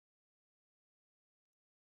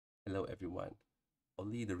Hello everyone,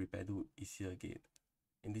 Ollie the Repair Dude is here again.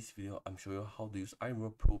 In this video, I'm showing you how to use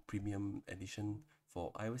iRemoval Pro Premium Edition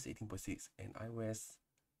for iOS 18.6 and iOS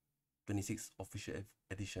 26 Official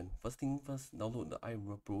Edition. First thing first, download the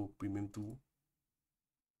iRemoval Pro Premium tool.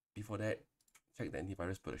 Before that, check the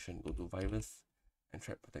antivirus protection. Go to Virus and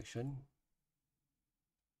Threat Protection.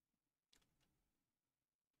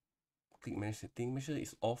 Click Manage Setting. Make sure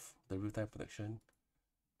it's off the real-time protection.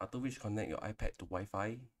 After which, connect your iPad to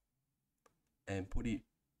Wi-Fi and put it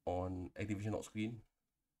on activation lock screen.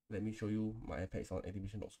 Let me show you my iPad is on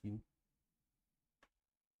activation lock screen.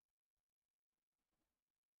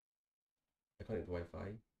 I connect to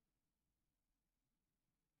Wi-Fi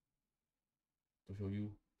to show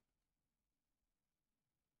you.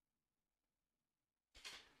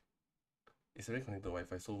 It's already connected to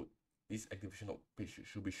Wi-Fi, so this activation lock page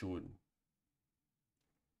should be shown.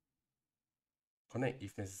 Connect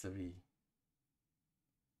if necessary.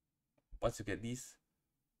 Once you get this,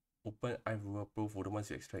 open iRemoval Pro folder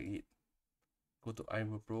once you extract it. Go to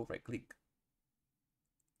iRemoval Pro, right click.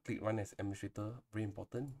 Click Run as Administrator, very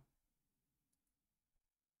important.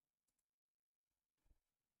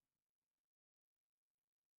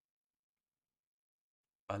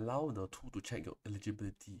 Allow the tool to check your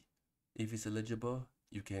eligibility. If it's eligible,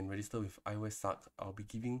 you can register with iOS SAC. I'll be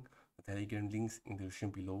giving the Telegram links in the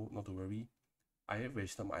description below, not to worry. I have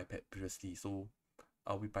registered my iPad previously, so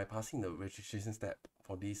I'll be bypassing the registration step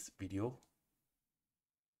for this video.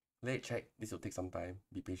 Let it check, this will take some time,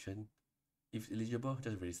 be patient. If eligible,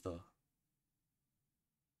 just register.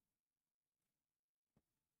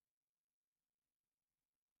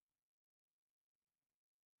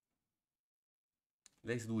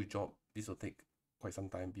 Let's do a job. This will take quite some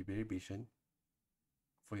time. Be very patient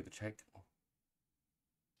for you to check.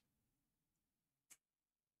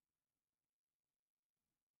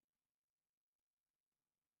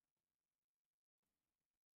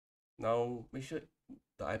 Now make sure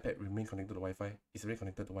the iPad remain connected to the Wi-Fi. It's already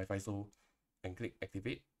connected to Wi-Fi, so and click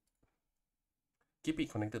activate. Keep it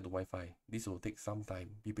connected to Wi-Fi. This will take some time.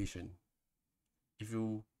 Be patient. If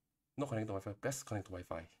you not connected to Wi-Fi, just connect to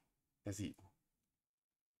Wi-Fi. That's it.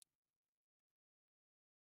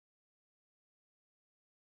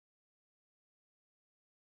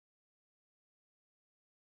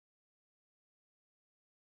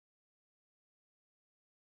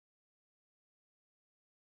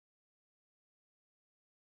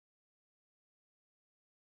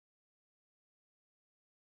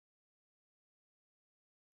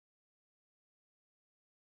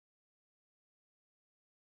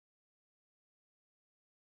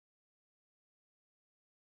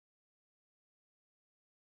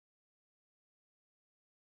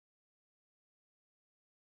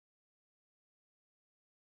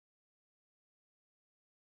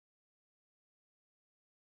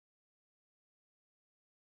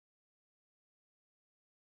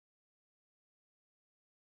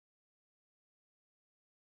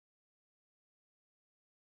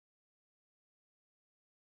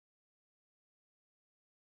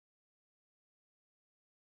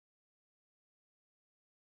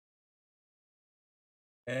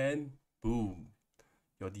 And boom,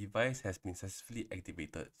 your device has been successfully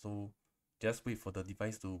activated. So just wait for the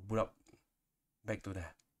device to boot up back to the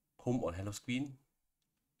home or hello screen,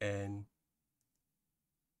 and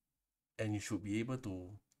you should be able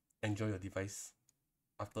to enjoy your device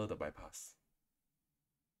after the bypass.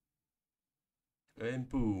 And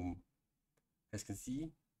boom, as you can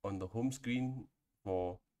see on the home screen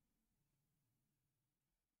for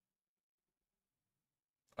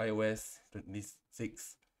iOS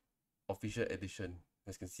 26 official edition,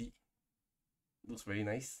 as you can see, looks very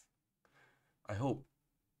nice. I hope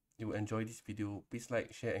you enjoy this video. Please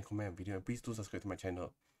like, share and comment on the video, and please do subscribe to my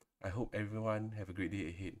channel. I hope everyone have a great day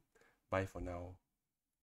ahead. Bye for now.